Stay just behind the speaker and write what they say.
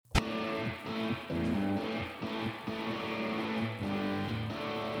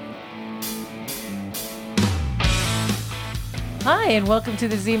Hi, and welcome to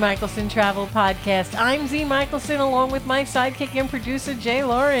the Z. Michelson Travel Podcast. I'm Z. Michelson, along with my sidekick and producer, Jay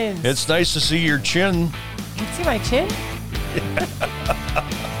Lawrence. It's nice to see your chin. You can see my chin?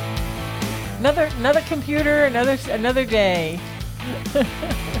 Another computer, another day.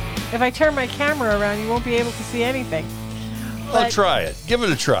 If I turn my camera around, you won't be able to see anything. I'll try it. Give it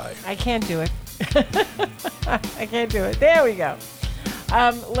a try. I can't do it. I can't do it. There we go.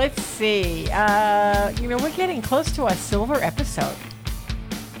 Let's see. We're getting close to our silver episode.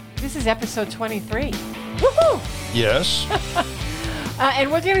 This is episode 23. Woohoo! Yes. And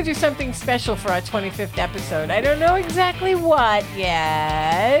we're going to do something special for our 25th episode. I don't know exactly what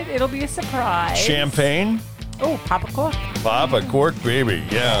yet. It'll be a surprise. Champagne? Oh, pop a cork. Pop a cork, baby.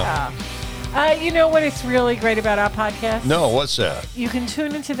 Yeah. You know what is really great about our podcast? No, what's that? You can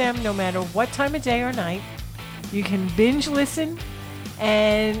tune into them no matter what time of day or night. You can binge listen.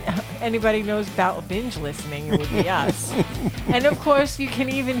 And anybody knows about binge listening, it would be us. And of course, you can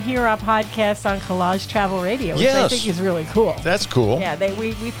even hear our podcast on Collage Travel Radio, which I think is really cool. That's cool. Yeah,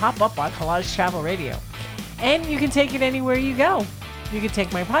 we pop up on Collage Travel Radio. And you can take it anywhere you go. You can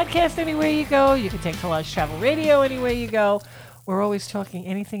take my podcast anywhere you go. You can take Collage Travel Radio anywhere you go. We're always talking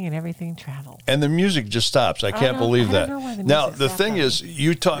anything and everything travel. And the music just stops. I can't believe that. Now, the thing is, you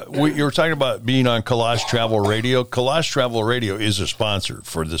were talking about being on Collage Travel Radio. Collage Travel Radio is a sponsor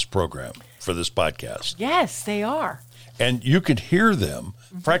for this program, for this podcast. Yes, they are. And you can hear them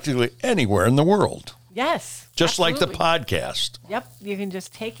practically anywhere in the world. Yes. Just absolutely. like the podcast. Yep. You can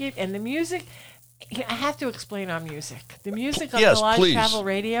just take it. And the music, I have to explain our music. The music on Yes, Collage please. Travel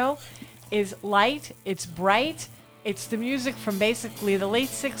Radio is light, it's bright. It's the music from basically the late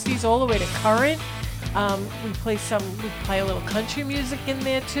 60s all the way to current. We play a little country music in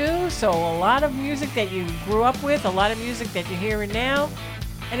there too. So a lot of music that you grew up with, a lot of music that you're hearing now.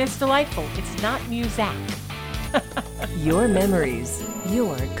 And it's delightful. It's not Muzak. Your memories,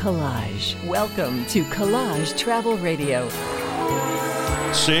 your collage. Welcome to Collage Travel Radio.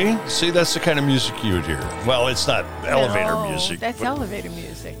 See, that's the kind of music you would hear. Well, it's not elevator music. That's elevator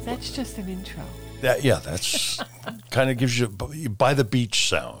music. That's just an intro. That's kind of gives you by the beach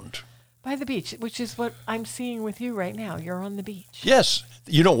sound. By the beach, which is what I'm seeing with you right now. You're on the beach. Yes.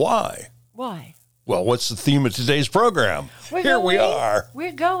 You know why? Why? Well, what's the theme of today's program? Here we are.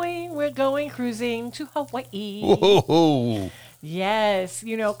 We're going cruising to Hawaii. Whoa. Yes.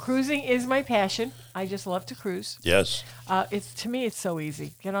 Cruising is my passion. I just love to cruise. Yes. To me, it's so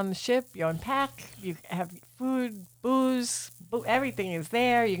easy. Get on the ship, you unpack, you have food, booze, everything is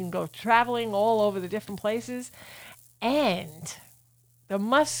there. You can go traveling all over the different places. And the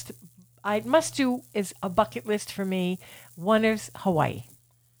must do is a bucket list for me. One is Hawaii.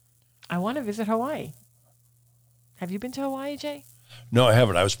 I want to visit Hawaii. Have you been to Hawaii, Jay? No, I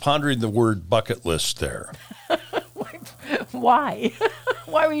haven't. I was pondering the word bucket list there. Why?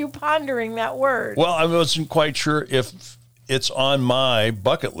 Why were you pondering that word? Well, I wasn't quite sure if it's on my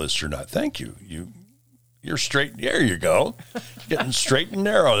bucket list or not. Thank you. You're straight. There you go. Getting straight and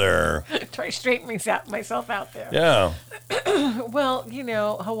narrow there. Try to straighten myself out there. Yeah. Well,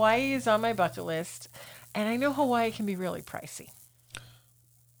 Hawaii is on my bucket list, and I know Hawaii can be really pricey.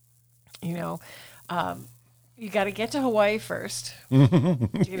 You got to get to Hawaii first, and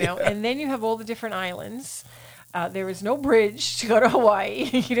then you have all the different islands. There is no bridge to go to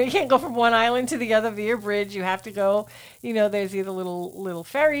Hawaii. You can't go from one island to the other via bridge. You have to go, there's either little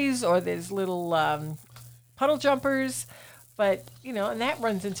ferries or there's little puddle jumpers. But, and that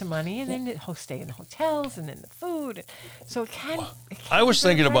runs into money. And then stay in hotels and then the food. So it can I was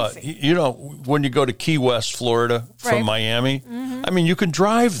thinking about, when you go to Key West, Florida from Miami, I mean, you can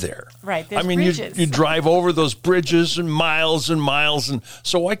drive there. Right. There's bridges. You drive over those bridges and miles. And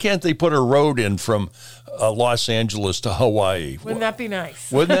so why can't they put a road in from Los Angeles to Hawaii? Wouldn't that be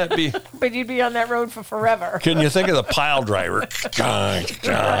nice? Wouldn't that be? But you'd be on that road for forever. Can you think of the pile driver? Right.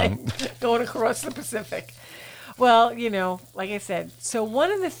 Going across the Pacific. Well, like I said, so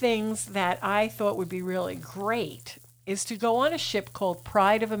one of the things that I thought would be really great is to go on a ship called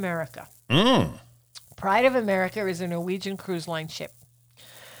Pride of America. Pride of America is a Norwegian cruise line ship.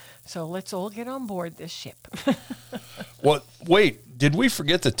 So let's all get on board this ship. What? Wait, did we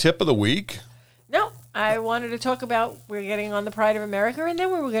forget the tip of the week? No, I wanted to talk about we're getting on the Pride of America, and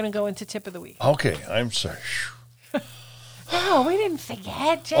then we were going to go into tip of the week. Okay, I'm sorry. No, we didn't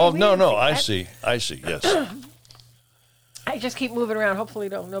forget, Jay. Oh, no, I see, yes. I just keep moving around. Hopefully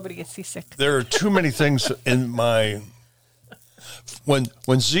nobody gets seasick. There are too many things in my... When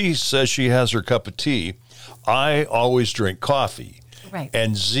Z says she has her cup of tea, I always drink coffee. Right.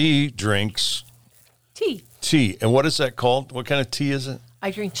 And Z drinks... Tea. And what is that called? What kind of tea is it?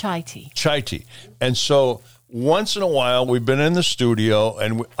 I drink chai tea. Chai tea. And so once in a while, we've been in the studio,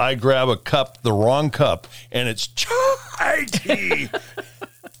 and I grab a cup, the wrong cup, and it's chai tea.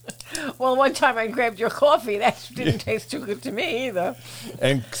 Well, one time I grabbed your coffee. That didn't taste too good to me either.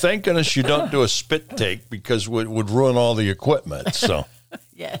 And thank goodness you don't do a spit take because it would ruin all the equipment. So,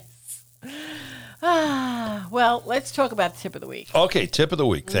 yes. Well, let's talk about the tip of the week. Okay, tip of the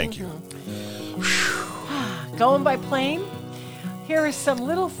week. Thank you. Going by plane, here are some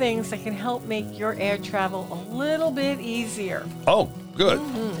little things that can help make your air travel a little bit easier. Oh, good.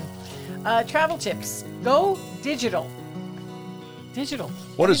 Travel tips. Go digital. Digital.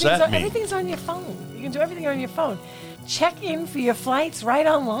 What does that mean? Everything's on your phone. You can do everything on your phone. Check in for your flights right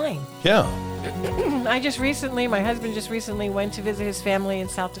online. Yeah. My husband just recently went to visit his family in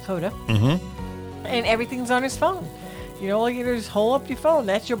South Dakota. And everything's on his phone. All you do is hold up your phone.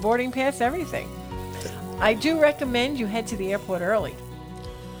 That's your boarding pass, everything. I do recommend you head to the airport early.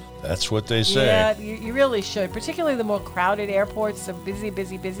 That's what they say. Yeah, you really should, particularly the more crowded airports, the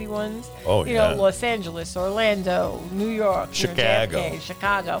busy ones. Oh, yeah. Los Angeles, Orlando, New York, Chicago. JFK,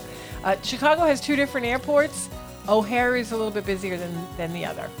 Chicago. Chicago has two different airports. O'Hare is a little bit busier than the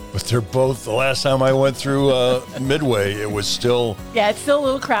other. But they're both, the last time I went through Midway, it was still... Yeah, it's still a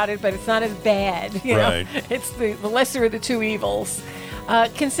little crowded, but it's not as bad. Right. It's the lesser of the two evils.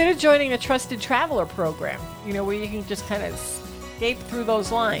 Consider joining a trusted traveler program, where you can just kind of skate through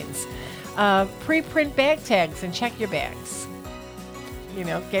those lines. Pre-print bag tags and check your bags.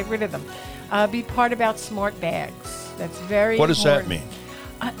 Get rid of them. Be part about smart bags. That's very important. What does that mean?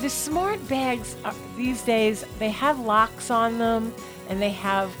 The smart bags these days, they have locks on them and they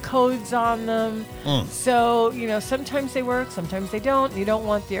have codes on them. So, sometimes they work, sometimes they don't. You don't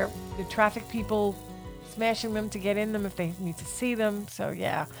want the traffic people smashing them to get in them if they need to see them. So,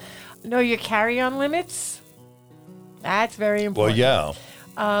 yeah. Know your carry-on limits. That's very important. Well,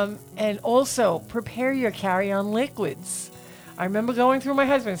 yeah. And also, prepare your carry-on liquids. I remember going through my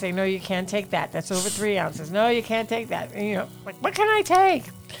husband saying, no, you can't take that. That's over 3 ounces. No, you can't take that. And, what can I take?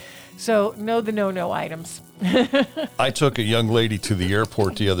 So know the no-no items. I took a young lady to the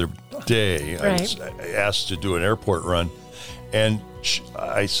airport the other day. Right. I was asked to do an airport run. And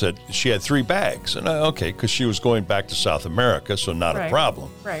I said she had 3 bags. And because she was going back to South America, so not a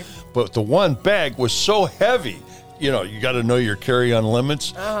problem. Right. But the one bag was so heavy. You got to know your carry-on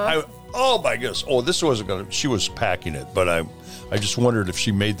limits. Oh, my goodness. Oh, this wasn't going to... She was packing it, but I just wondered if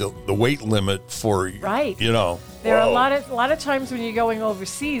she made the weight limit for... Right. There are a lot of times when you're going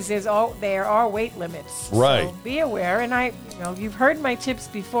overseas, there are weight limits. Right. So be aware. And you've heard my tips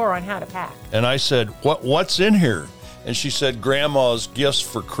before on how to pack. And I said, what's in here? And she said, Grandma's gifts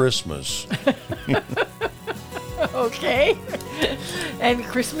for Christmas. Okay. And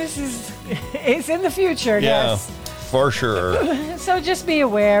Christmas is in the future, yeah, yes. For sure. So just be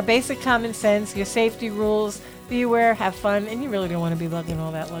aware. Basic common sense, your safety rules. Be aware, have fun, and you really don't want to be lugging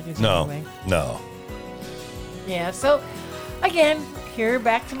all that luggage anyway. No. Yeah, so again, here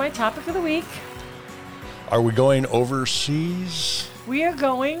back to my topic of the week. Are we going overseas? We are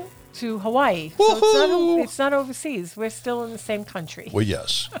going to Hawaii. Woohoo! So it's not overseas. We're still in the same country. Well,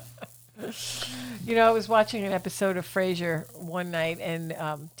 yes. I was watching an episode of Frasier one night, and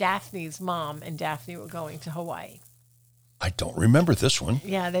Daphne's mom and Daphne were going to Hawaii. I don't remember this one.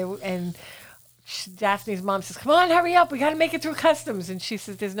 Yeah, Daphne's mom says, come on, hurry up. We got to make it through customs. And she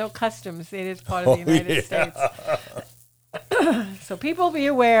says, there's no customs. It is part of the United States. So people be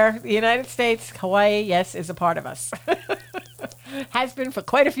aware, the United States, Hawaii, yes, is a part of us. Has been for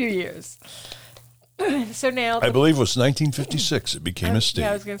quite a few years. So now... I believe it was 1956 it became a state. Yeah,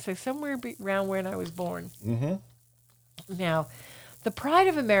 I was going to say somewhere around when I was born. Mm-hmm. Now, the Pride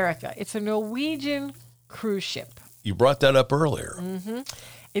of America, it's a Norwegian cruise ship. You brought that up earlier. Mm-hmm.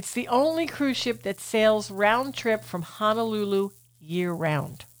 It's the only cruise ship that sails round trip from Honolulu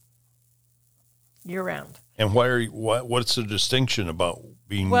year-round. Year-round. And what's the distinction about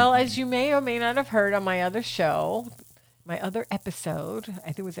being... Well, as you may or may not have heard on my other show, my other episode, I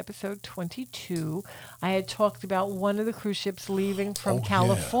think it was episode 22, I had talked about one of the cruise ships leaving from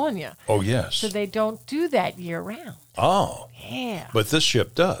California. Yeah. Oh, yes. So they don't do that year-round. Oh. Yeah. But this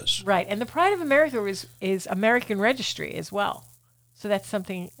ship does. Right. And the Pride of America is American registry as well. So that's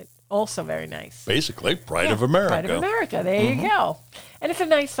something also very nice. Basically, Pride of America. Pride of America. There you go. And it's a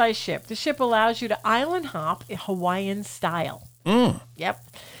nice size ship. The ship allows you to island hop in Hawaiian style. Yep.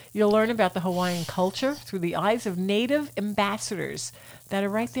 You'll learn about the Hawaiian culture through the eyes of native ambassadors that are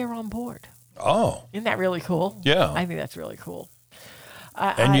right there on board. Oh. Isn't that really cool? Yeah. I think that's really cool.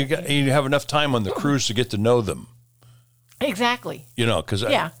 And you have enough time on the cruise to get to know them. Exactly. Because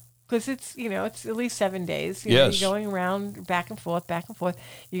because it's it's at least 7 days. You know, Yes. you're going around back and forth, back and forth.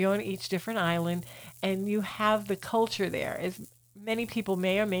 You go to each different island, and you have the culture there. As many people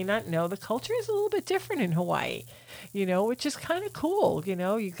may or may not know, the culture is a little bit different in Hawaii. Which is kind of cool.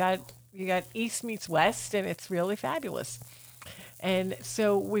 You got East meets West, and it's really fabulous. And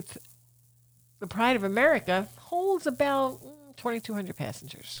so with the Pride of America holds about 2,200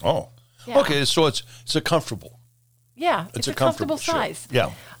 passengers. Oh, Yeah. okay. So it's a comfortable. Yeah, it's a comfortable ship. size.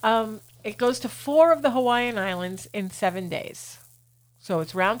 Yeah. It goes to 4 of the Hawaiian Islands in 7 days. So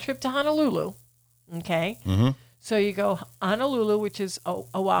it's round trip to Honolulu. Okay. Mm-hmm. So you go Honolulu, which is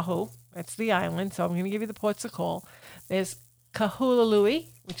Oahu. That's the island. So I'm going to give you the ports to call. There's Kahului,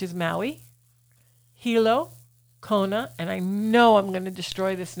 which is Maui, Hilo, Kona, and I know I'm going to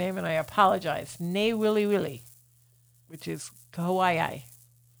destroy this name, and I apologize. Neiwiliwili, which is Kauai.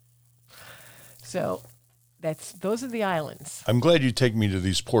 So those are the islands. I'm glad you take me to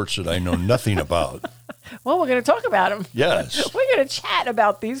these ports that I know nothing about. Well, we're going to talk about them. Yes. We're going to chat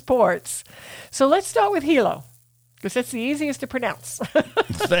about these ports. So let's start with Hilo, because that's the easiest to pronounce.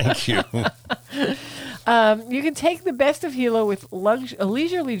 Thank you. You can take the best of Hilo with a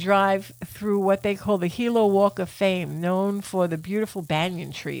leisurely drive through what they call the Hilo Walk of Fame, known for the beautiful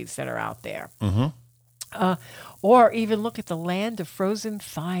banyan trees that are out there. Mm-hmm. Or even look at the land of frozen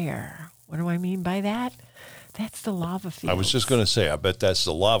fire. What do I mean by that? That's the lava fields. I was just going to say, I bet that's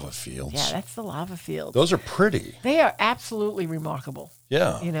the lava fields. Yeah, that's the lava fields. Those are pretty. They are absolutely remarkable.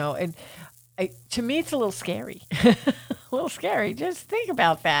 Yeah. And to me, it's a little scary. A little scary. Just think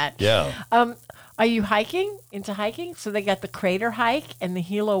about that. Yeah. Are you into hiking? So they got the Crater Hike and the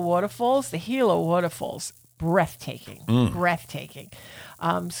Hilo Waterfalls. The Hilo Waterfalls, breathtaking.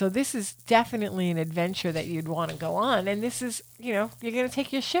 So this is definitely an adventure that you'd want to go on. And this is, you're going to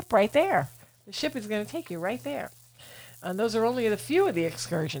take your ship right there. The ship is going to take you right there. And those are only a few of the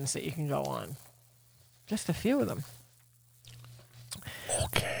excursions that you can go on. Just a few of them.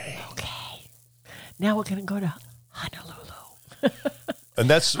 Okay. Now we're going to go to Honolulu. And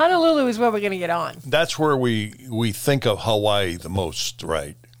Honolulu is where we're going to get on. that's where we think of Hawaii the most,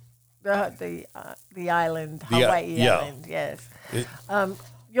 right? The island, Hawaii yeah. Island, yes.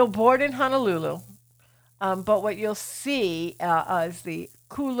 You'll board in Honolulu, but what you'll see is the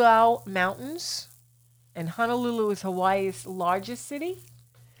Kūlau Mountains, and Honolulu is Hawaii's largest city.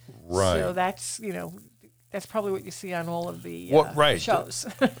 Right. So that's that's probably what you see on all of the right. shows.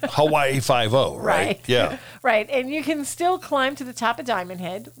 Hawaii 5-0, right? Yeah. Right, and you can still climb to the top of Diamond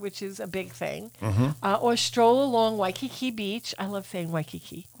Head, which is a big thing, or stroll along Waikiki Beach. I love saying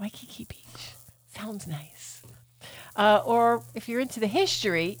Waikiki Beach. Sounds nice. Or if you're into the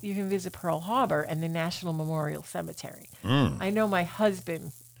history, you can visit Pearl Harbor and the National Memorial Cemetery. I know my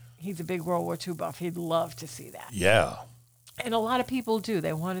husband, he's a big World War II buff. He'd love to see that. Yeah. And a lot of people do.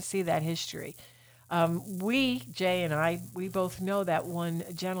 They want to see that history. Jay and I, we both know that one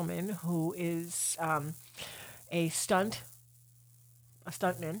gentleman who is a stuntman.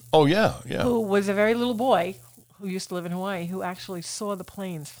 Oh, yeah. Who was a very little boy who used to live in Hawaii, who actually saw the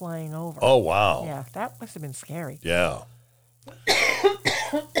planes flying over. Oh, wow. Yeah, that must have been scary. Yeah.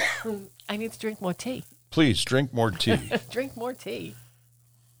 I need to drink more tea. Please drink more tea. Drink more tea.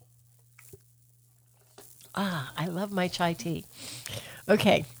 I love my chai tea.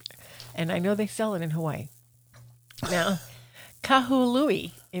 Okay, and I know they sell it in Hawaii. Now,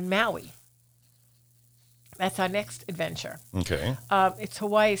 Kahului in Maui. That's our next adventure. Okay. It's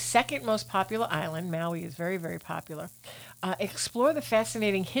Hawaii's second most popular island. Maui is very, very popular. Explore the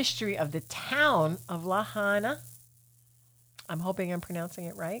fascinating history of the town of Lahaina. I'm hoping I'm pronouncing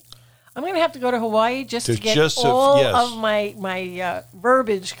it right. I'm going to have to go to Hawaii just to get all of my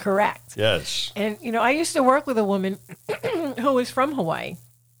verbiage correct. Yes. And, I used to work with a woman who was from Hawaii,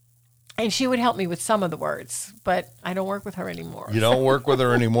 and she would help me with some of the words, but I don't work with her anymore. You don't work with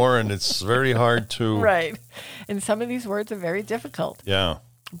her anymore, and it's very hard to... Right. And some of these words are very difficult. Yeah.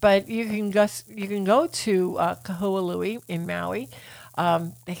 But you can go to Kahului in Maui.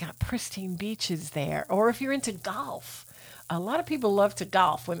 They got pristine beaches there. Or if you're into golf, a lot of people love to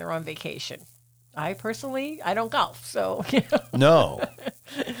golf when they're on vacation. I don't golf, so No.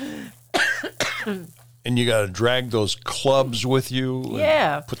 And you got to drag those clubs with you.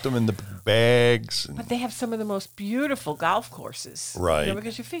 Yeah. And put them in the bags. But they have some of the most beautiful golf courses. Right.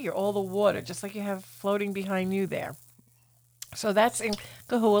 Because you figure all the water, just like you have floating behind you there. So that's in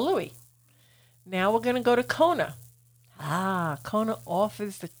Kahului. Now we're going to go to Kona. Kona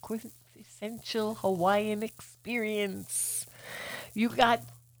offers the quintessential Hawaiian experience. You got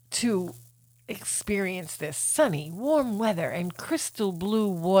to experience this sunny, warm weather and crystal blue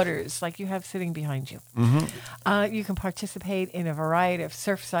waters like you have sitting behind you. You can participate in a variety of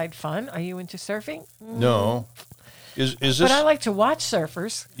surfside fun. Are you into surfing? No. Is this? But I like to watch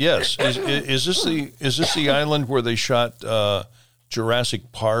surfers. Yes. Is this the island where they shot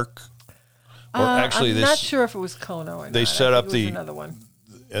Jurassic Park? Or actually, I'm not sure if it was Kona or not. They set up another one.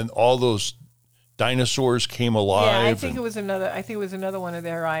 And all those dinosaurs came alive. Yeah, I think it was another one of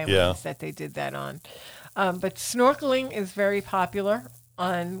their islands that they did that on. But snorkeling is very popular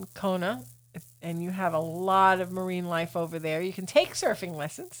on Kona, and you have a lot of marine life over there. You can take surfing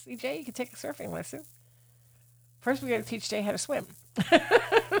lessons. CJ, you can take a surfing lesson. First, we got to teach Jay how to swim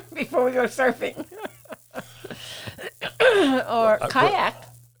before we go surfing. Or kayak.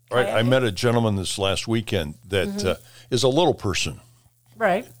 Right. I met a gentleman this last weekend that is a little person.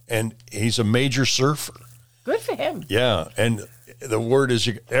 Right. And he's a major surfer. Good for him. Yeah. And the word is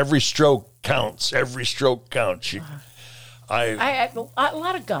every stroke counts. Every stroke counts. I had a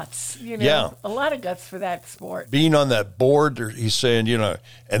lot of guts, you know. Yeah. A lot of guts for that sport. Being on that board, he's saying, and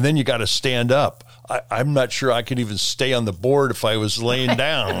then you got to stand up. I'm not sure I could even stay on the board if I was laying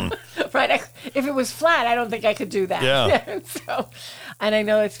down. Right. If it was flat, I don't think I could do that. Yeah. And I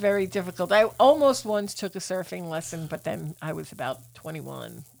know it's very difficult. I almost once took a surfing lesson, but then I was about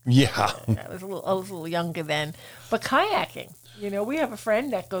 21. Yeah. I was a little younger then. But kayaking, we have a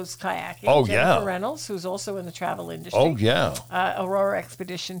friend that goes kayaking. Oh, Jennifer yeah. Reynolds, who's also in the travel industry. Oh, yeah. Aurora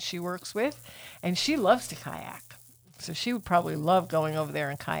Expedition she works with, and she loves to kayak. So she would probably love going over there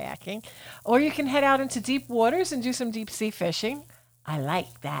and kayaking. Or you can head out into deep waters and do some deep sea fishing. I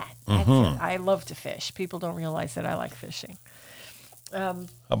like that. I love to fish. People don't realize that I like fishing. How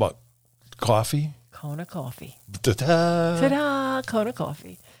about coffee? Kona Coffee. Ta-da! Ta-da! Kona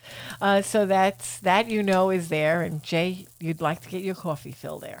Coffee. So that is there. And Jay, you'd like to get your coffee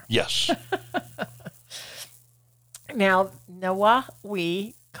filled there. Yes. Now,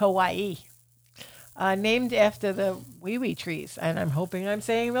 Nawawi Kauai. Named after the wee trees, and I'm hoping I'm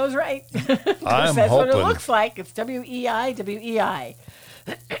saying those right. I'm that's hoping. what it looks like. It's WEI.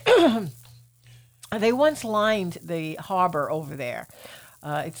 They once lined the harbor over there.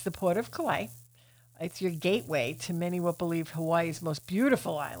 It's the port of Kauai. It's your gateway to many will believe Hawaii's most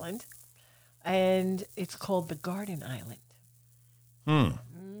beautiful island, and it's called the Garden Island.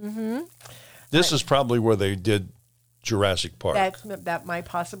 This is probably where they did Jurassic Park. That might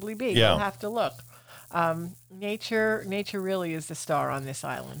possibly be. Yeah. We'll have to look. Nature really is the star on this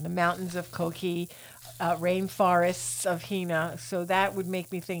island. The mountains of Koki, rainforests of Hina. So that would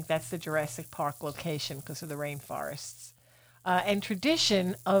make me think that's the Jurassic Park location because of the rainforests. And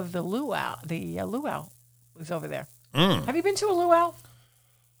tradition of the luau. The luau was over there. Have you been to a luau?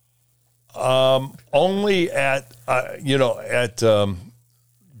 Only at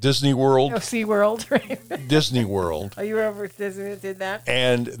Disney World. Oh, SeaWorld, right? Disney World. Are you over at Disney that did that?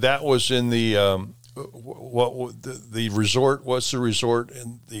 And that was in the the resort. What's the resort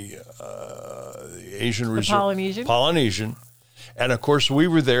in the Asian resort? Polynesian. Polynesian, and of course we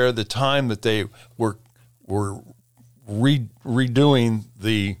were there at the time that they were redoing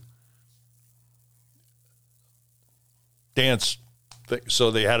the dance thing.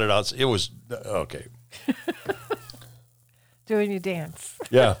 So they had it out. It was okay. Doing your dance.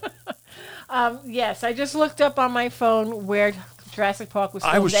 Yeah. Yes, I just looked up on my phone where Jurassic Park was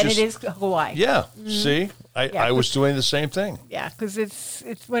filmed, and it is Hawaii. Yeah. See, I was doing the same thing. Yeah, because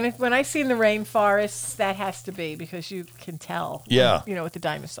it's when I seen the rainforests, that has to be because you can tell. Yeah. With the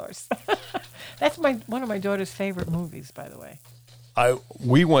dinosaurs. That's one of my daughter's favorite movies, by the way.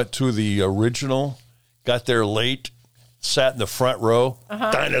 We went to the original, got there late, sat in the front row.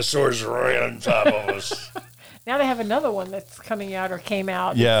 Dinosaurs right on top of us. Now they have another one that's coming out or came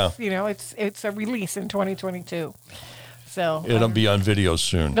out. Yeah. It's a release in 2022. So It'll be on video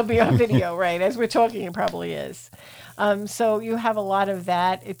soon. It'll be on video, right? As we're talking, it probably is. So you have a lot of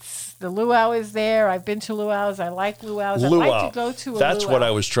that. It's the luau is there. I've been to luau's. I like luau's. Luau. I'd like to go to a That's luau. what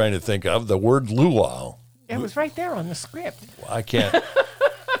I was trying to think of. The word luau. It was right there on the script. I can't.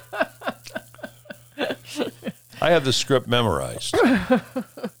 I have the script memorized.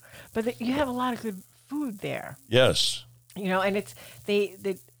 But you have a lot of good food there. Yes. And it's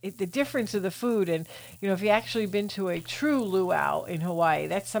the difference of the food. And, if you actually been to a true luau in Hawaii,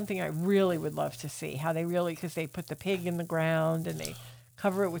 that's something I really would love to see. How they because they put the pig in the ground and they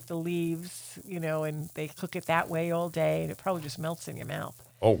cover it with the leaves, and they cook it that way all day. And it probably just melts in your mouth.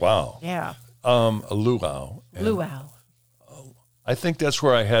 Oh, wow. Yeah. A luau. And Luau. I think that's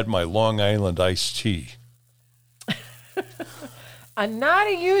where I had my Long Island iced tea. Not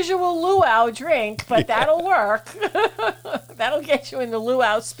a usual luau drink, but that'll work. That'll get you in the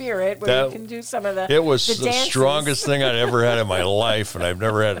luau spirit where you can do some of the It was the the dances. strongest thing I'd ever had in my life, and I've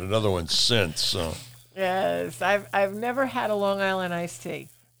never had another one since. So Yes, I've never had a Long Island iced tea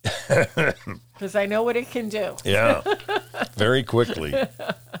because I know what it can do. yeah, very quickly.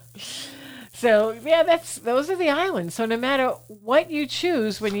 So yeah, those are the islands. So no matter what you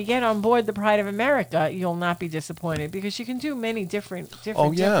choose when you get on board the Pride of America, you'll not be disappointed because you can do many different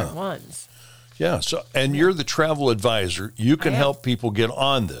ones. Yeah. So, and you're the travel advisor. You can I am. help people get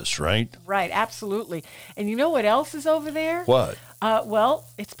on this, right? Right, absolutely. And you know what else is over there? What? Well,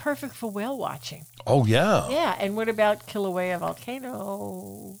 it's perfect for whale watching. Oh, yeah. Yeah, and what about Kilauea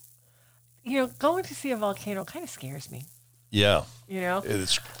volcano? Going to see a volcano kind of scares me. Yeah. It's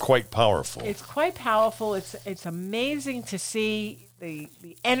It's quite powerful. It's quite powerful. It's amazing to see the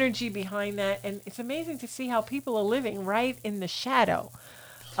energy behind that, and it's amazing to see how people are living right in the shadow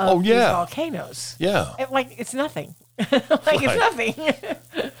of these volcanoes. Yeah. It's nothing. It's nothing.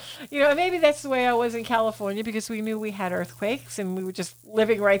 Maybe that's the way I was in California because we knew we had earthquakes and we were just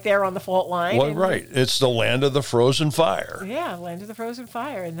living right there on the fault line. Well, right. It's the land of the frozen fire. Yeah, land of the frozen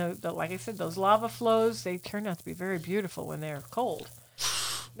fire. And like I said, those lava flows, they turn out to be very beautiful when they're cold.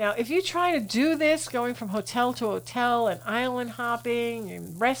 Now, if you try to do this, going from hotel to hotel and island hopping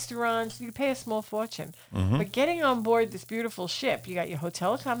and restaurants, you pay a small fortune. Mm-hmm. But getting on board this beautiful ship, you got your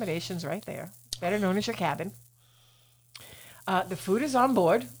hotel accommodations right there, better known as your cabin. The food is on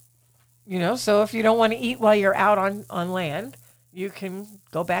board, so if you don't want to eat while you're out on land, you can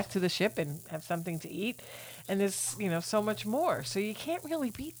go back to the ship and have something to eat. And there's, so much more. So you can't really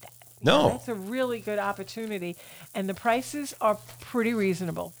beat that. No. That's a really good opportunity. And the prices are pretty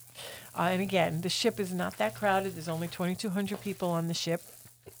reasonable. And again, the ship is not that crowded. There's only 2,200 people on the ship.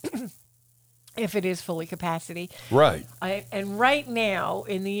 If it is fully capacity. Right. And right now,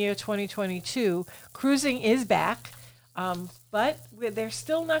 in the year 2022, cruising is back. But they're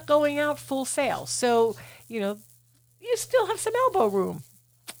still not going out full sail. So, you still have some elbow room.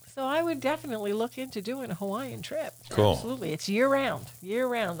 So I would definitely look into doing a Hawaiian trip. Cool. Absolutely. It's year-round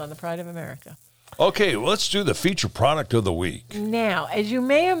on the Pride of America. Okay, well, let's do the feature product of the week. Now, as you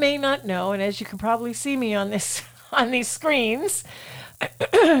may or may not know, and as you can probably see me on these screens,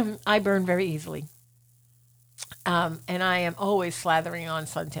 I burn very easily. And I am always slathering on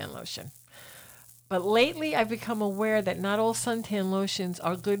suntan lotion. But lately, I've become aware that not all suntan lotions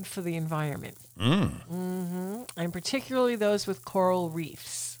are good for the environment. Mm-hmm. And particularly those with coral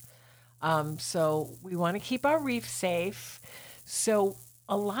reefs. So we want to keep our reef safe. So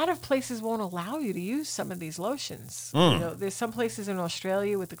a lot of places won't allow you to use some of these lotions. There's some places in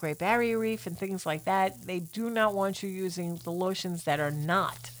Australia with the Great Barrier Reef and things like that. They do not want you using the lotions that are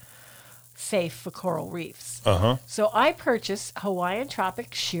not safe for coral reefs. Uh-huh. So I purchased Hawaiian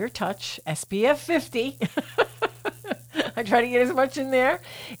Tropic Sheer Touch SPF 50. I try to get as much in there.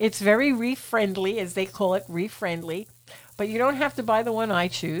 It's very reef friendly, as they call it, reef friendly. But you don't have to buy the one I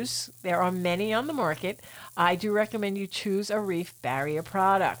choose. There are many on the market. I do recommend you choose a reef barrier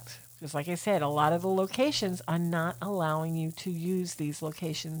product. Because like I said, a lot of the locations are not allowing you to use these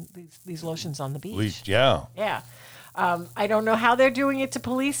lotions on the beach. Yeah. Yeah. I don't know how they're doing it to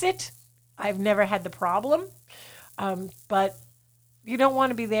police it. I've never had the problem. But you don't want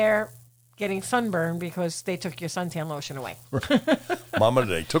to be there getting sunburned because they took your suntan lotion away. Mama,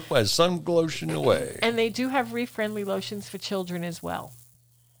 they took my sun lotion away. And they do have reef-friendly lotions for children as well.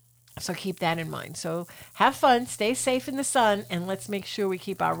 So keep that in mind. So have fun, stay safe in the sun, and let's make sure we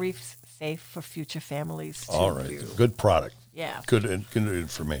keep our reefs safe for future families too. All right. Good product. Yeah. Good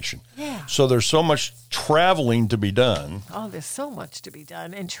information. Yeah. So there's so much traveling to be done. Oh, there's so much to be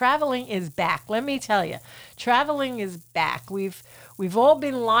done. And traveling is back. Let me tell you, traveling is back. We've all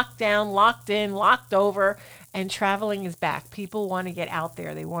been locked down, locked in, locked over, and traveling is back. People want to get out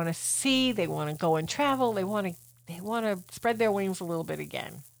there. They want to see. They want to go and travel. They want to spread their wings a little bit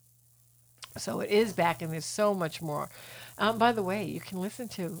again. So it is back, and there's so much more. By the way, you can listen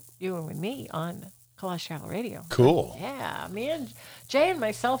to you and me on Collage Travel Radio. Cool. Yeah, me and Jay and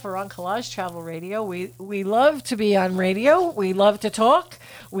myself are on Collage Travel Radio. We love to be on radio. We love to talk.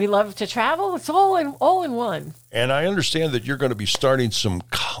 We love to travel. It's all in one. And I understand that you're going to be starting some,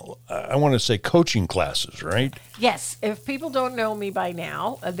 I want to say, coaching classes, right? Yes. If people don't know me by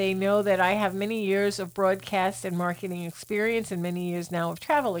now, they know that I have many years of broadcast and marketing experience and many years now of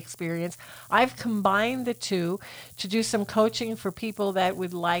travel experience. I've combined the two to do some coaching for people that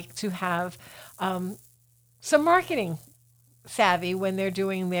would like to have some marketing savvy when they're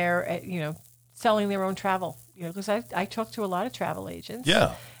doing their, selling their own travel. Because I talk to a lot of travel agents.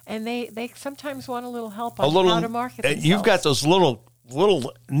 Yeah. And they sometimes want a little help on how to market themselves. You've got those little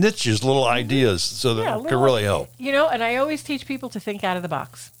little niches, little ideas, so that it could really help. You know, and I always teach people to think out of the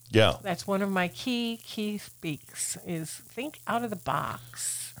box. Yeah. That's one of my key speaks is think out of the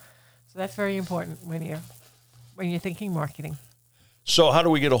box. So that's very important when you're thinking marketing. So how do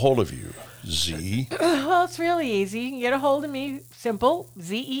we get a hold of you, Z? Well, it's really easy. You can get a hold of me. Simple.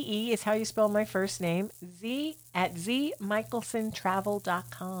 ZEE is how you spell my first name. Z at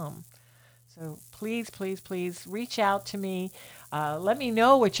zmichelson.travel.com. So please, please, please reach out to me. Let me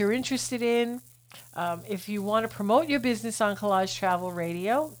know what you're interested in. If you want to promote your business on Collage Travel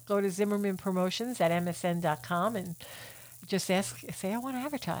Radio, go to Zimmerman Promotions at msn.com and just say I want to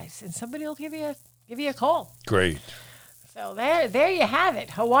advertise, and somebody will give you a call. Great. So there you have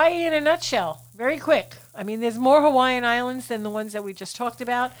it. Hawaii in a nutshell. Very quick. I mean, there's more Hawaiian islands than the ones that we just talked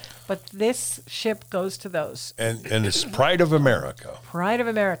about, but this ship goes to those. And it's Pride of America. Pride of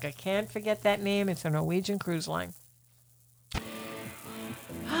America. Can't forget that name. It's a Norwegian cruise line.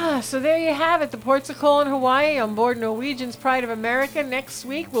 So there you have it. The ports of call in Hawaii on board Norwegian's Pride of America. Next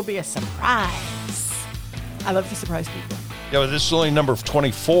week will be a surprise. I love to surprise people. Yeah, but this is only number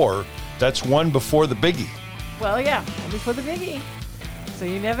 24. That's one before the biggie. Well, yeah, only for the biggie. So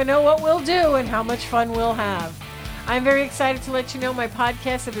you never know what we'll do and how much fun we'll have. I'm very excited to let you know my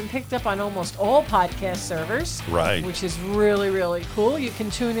podcasts have been picked up on almost all podcast servers. Right. Which is really, really cool. You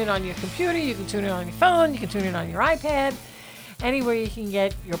can tune in on your computer. You can tune in on your phone. You can tune in on your iPad. Anywhere you can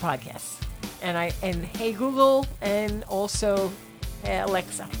get your podcasts. And Hey Google and also Hey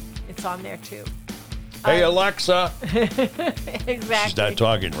Alexa. It's on there too. Hey Alexa. Exactly. She's not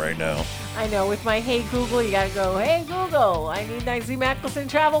talking right now. I know. With my Hey Google, you got to go, Hey Google, I need my Z Michelson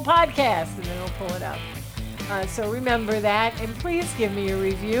Travel Podcast, and then it'll pull it up. So remember that, and please give me a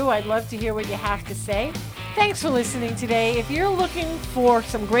review. I'd love to hear what you have to say. Thanks for listening today. If you're looking for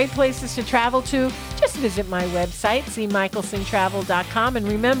some great places to travel to, just visit my website, zmichelson.travel.com, and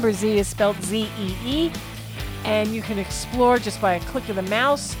remember, Z is spelled Z-E-E, and you can explore just by a click of the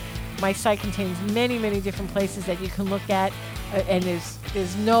mouse. My site contains many, many different places that you can look at, and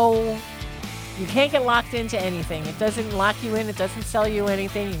there's no, you can't get locked into anything. It doesn't lock you in. It doesn't sell you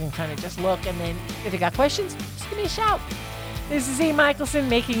anything. You can kind of just look, and then if you got questions, just give me a shout. This is Z. Michelson,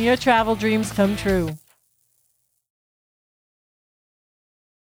 making your travel dreams come true.